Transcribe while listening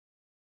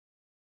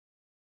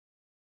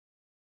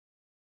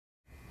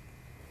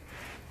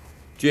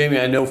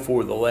Jamie, I know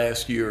for the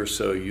last year or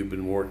so you've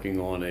been working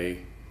on a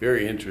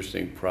very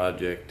interesting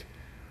project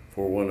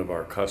for one of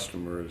our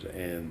customers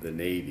and the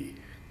Navy.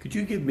 Could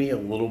you give me a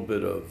little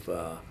bit of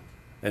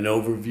an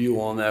overview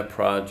on that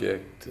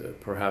project,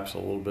 perhaps a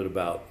little bit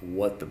about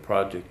what the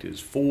project is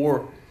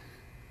for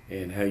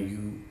and how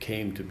you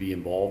came to be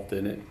involved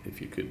in it?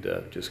 If you could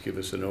just give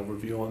us an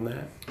overview on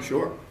that.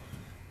 Sure.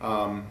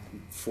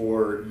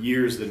 For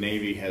years, the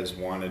Navy has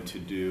wanted to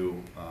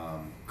do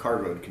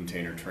cargo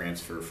container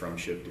transfer from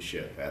ship to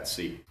ship at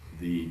sea.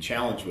 The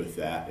challenge with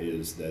that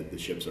is that the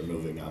ships are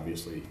moving,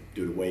 obviously,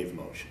 due to wave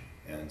motion.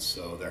 And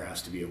so there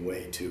has to be a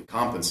way to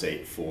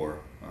compensate for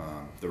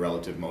the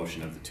relative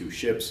motion of the two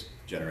ships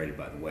generated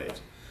by the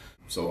waves.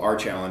 So our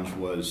challenge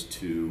was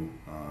to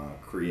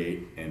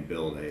create and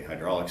build a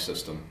hydraulic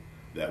system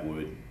that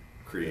would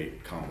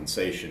create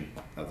compensation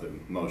of the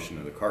motion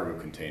of the cargo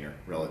container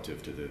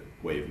relative to the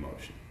wave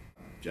motion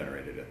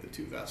generated at the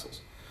two vessels.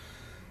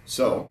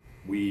 So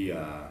we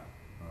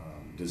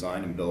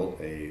designed and built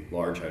a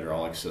large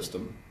hydraulic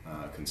system,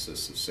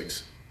 consists of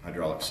 6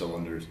 hydraulic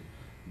cylinders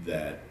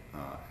that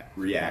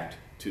react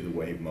to the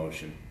wave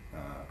motion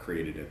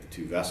created at the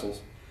two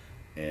vessels.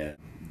 And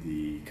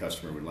the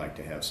customer would like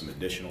to have some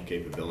additional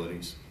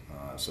capabilities.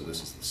 So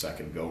this is the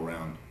second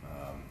go-round,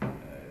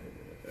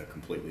 a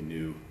completely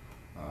new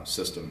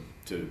system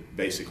to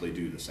basically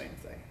do the same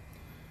thing.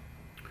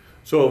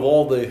 So of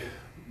all the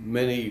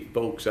many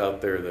folks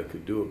out there that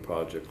could do a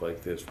project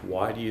like this,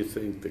 why do you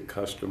think the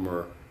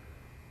customer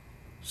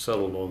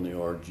settled on the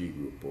RG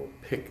Group or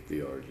picked the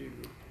RG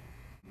Group?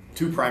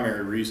 2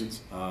 primary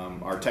reasons.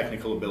 Our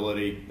technical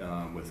ability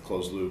with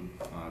closed loop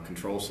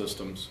control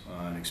systems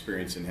and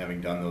experience in having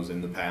done those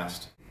in the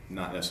past,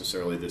 not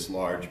necessarily this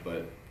large,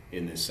 but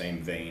in the same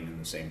vein and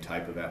the same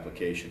type of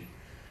application.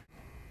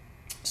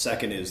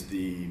 Second is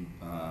the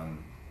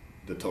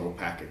total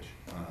package,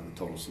 the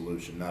total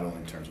solution, not only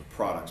in terms of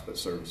products but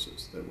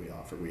services that we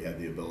offer. We had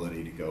the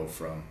ability to go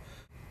from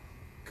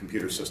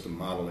computer system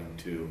modeling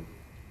to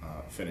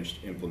finished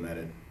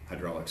implemented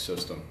hydraulic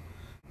system,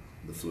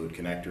 the fluid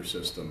connector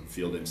system,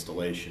 field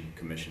installation,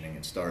 commissioning,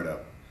 and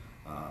startup.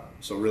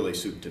 So really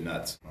soup to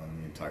nuts on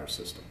the entire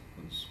system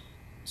was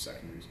the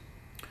second reason.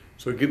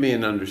 So give me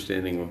an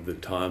understanding of the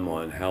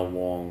timeline. How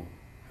long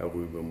have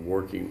we been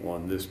working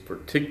on this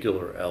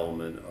particular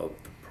element of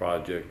the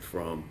project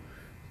from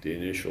the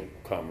initial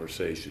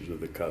conversations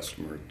with the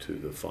customer to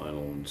the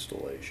final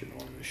installation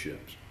on the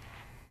ships?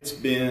 It's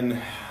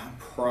been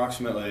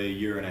approximately a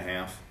year and a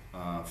half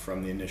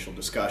from the initial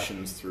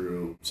discussions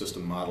through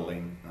system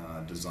modeling,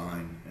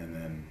 design, and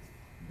then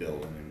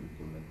build and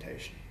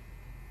implementation.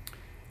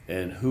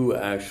 And who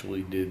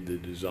actually did the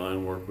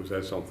design work? Was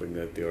that something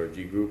that the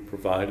RG Group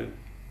provided?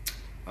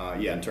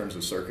 Yeah, in terms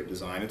of circuit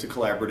design, it's a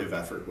collaborative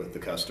effort with the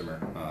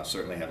customer.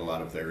 Certainly had a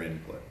lot of their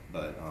input,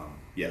 but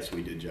yes,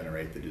 we did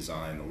generate the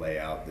design, the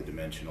layout, the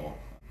dimensional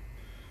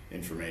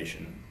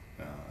information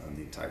on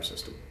the entire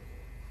system.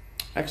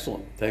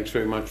 Excellent. Thanks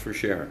very much for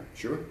sharing.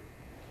 Sure.